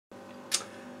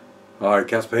Hi,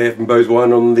 Caspar here from Bowes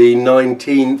Wine on the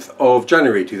 19th of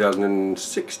January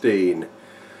 2016. And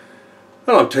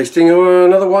I'm tasting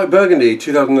another white Burgundy,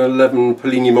 2011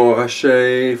 Puligny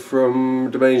Montrachet from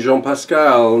Domaine Jean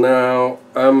Pascal. Now,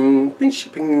 been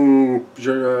shipping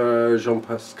Jean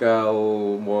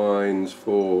Pascal wines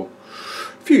for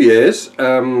a few years.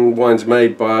 Wines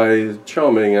made by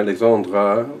charming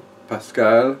Alexandra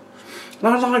Pascal. And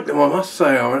I like them, I must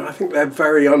say. I think they're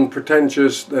very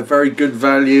unpretentious, they're very good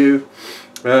value.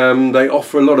 They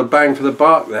offer a lot of bang for the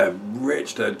buck. They're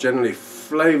rich, they're generally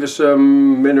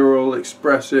flavoursome, mineral,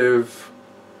 expressive.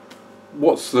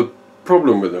 What's the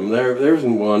problem with them? There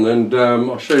isn't one, and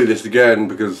I'll show you this again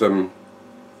because I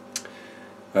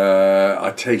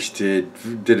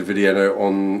did a video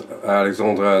on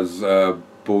Alexandra's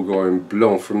Bourgogne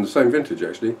Blanc from the same vintage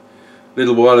actually, a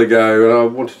little while ago, and I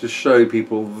wanted to show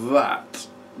people that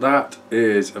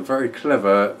is a very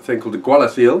clever thing called a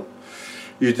gualacil,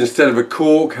 used instead of a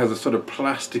cork. Has a sort of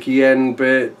plasticky end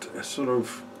bit, a sort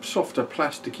of softer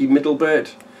plasticky middle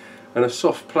bit, and a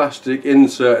soft plastic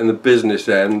insert in the business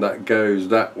end that goes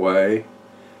that way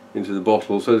into the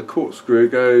bottle. So the corkscrew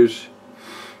goes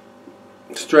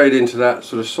straight into that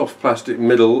sort of soft plastic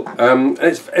middle, and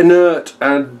it's inert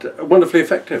and wonderfully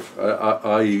effective.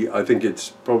 I think it's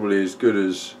probably as good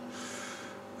as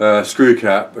screw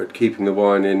cap at keeping the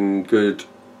wine in good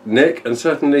nick, and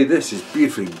certainly this is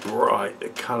beautifully bright. The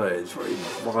colour is very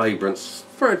vibrant,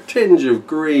 for a tinge of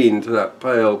green to that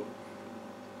pale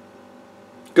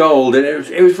gold, and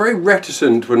it was very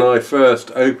reticent when I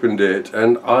first opened it,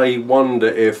 and I wonder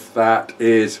if that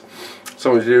is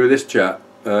something to do with this chap,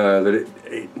 that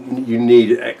you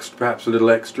need perhaps a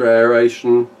little extra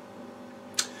aeration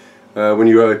when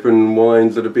you open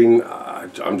wines that have been,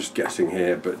 I'm just guessing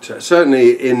here, but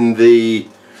certainly in the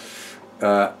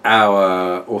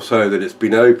hour or so that it's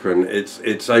been open,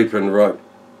 it's open right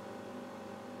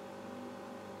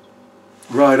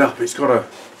up. It's got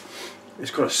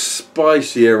a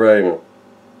spicy aroma,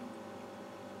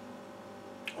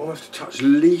 almost a touch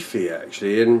leafy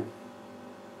actually, and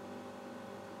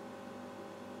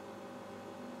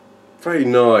very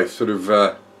nice sort of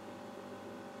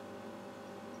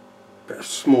bit of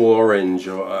small orange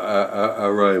or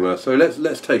aroma. So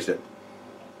let's taste it.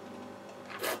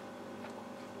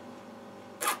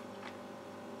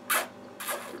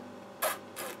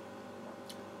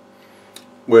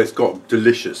 Well, it's got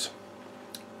delicious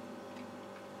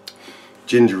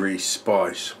gingery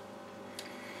spice,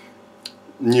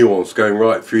 nuance going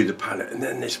right through the palate, and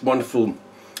then this wonderful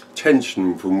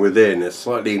tension from within, a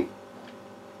slightly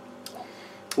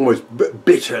almost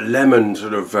bitter lemon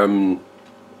sort of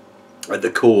at the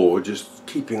core, just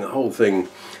keeping the whole thing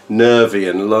nervy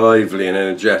and lively and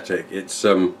energetic. It's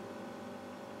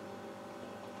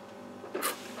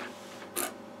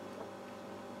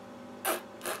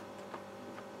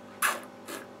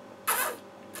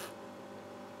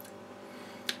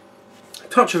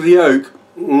touch of the oak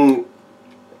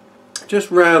just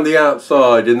round the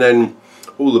outside, and then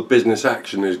all the business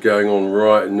action is going on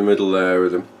right in the middle there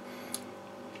with them.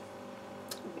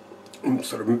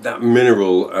 Sort of that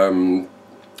mineral,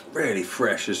 really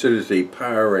fresh acidity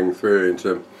powering through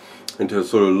into a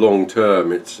sort of long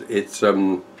term. It's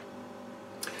a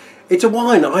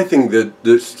wine I think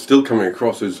that's still coming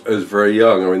across as very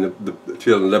young. I mean, the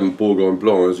 2011 Bourgogne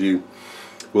Blanc, as you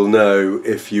will know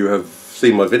if you have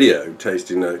seen my video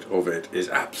tasting note of it, is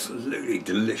absolutely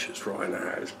delicious right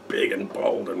now. It's big and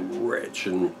bold and rich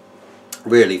and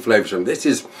really flavoursome. This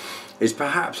is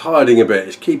perhaps hiding a bit.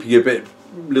 It's keeping a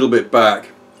little bit back.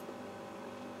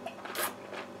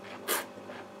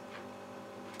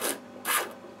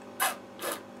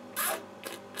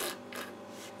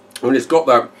 And it's got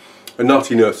that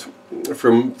nuttiness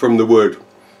from the wood,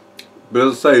 but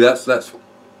as I say, that's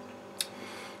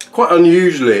quite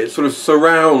unusually. It sort of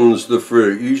surrounds the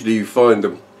fruit. Usually you find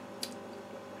the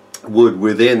wood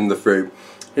within the fruit.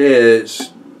 Here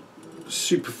it's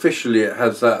superficially, it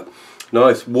has that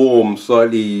nice warm,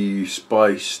 slightly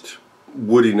spiced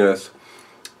woodiness,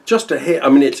 just a hit. I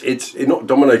mean, it's not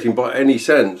dominating by any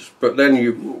sense, but then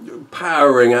you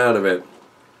powering out of it,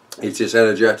 it's this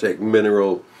energetic,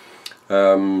 mineral,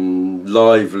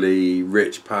 lively,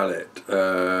 rich palate,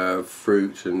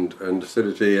 fruit and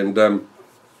acidity, and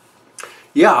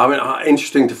yeah, I mean,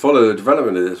 interesting to follow the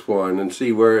development of this wine and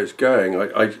see where it's going.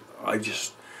 I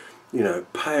just, you know,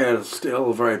 pale,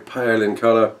 still very pale in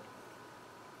colour.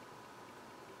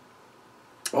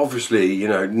 Obviously, you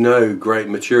know, no great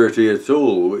maturity at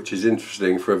all, which is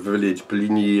interesting for a village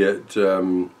Puligny at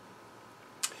 4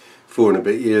 and a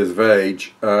bit years of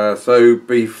age. So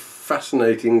be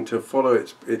fascinating to follow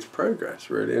its progress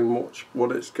really, and watch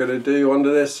what it's going to do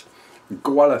under this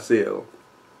Goala seal.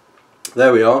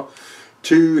 There we are.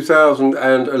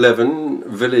 2011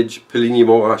 village Puligny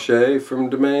Montrachet from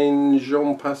domain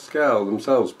Jean Pascal,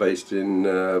 themselves based in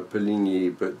Puligny,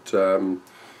 but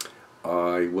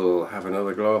I will have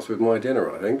another glass with my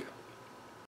dinner, I think.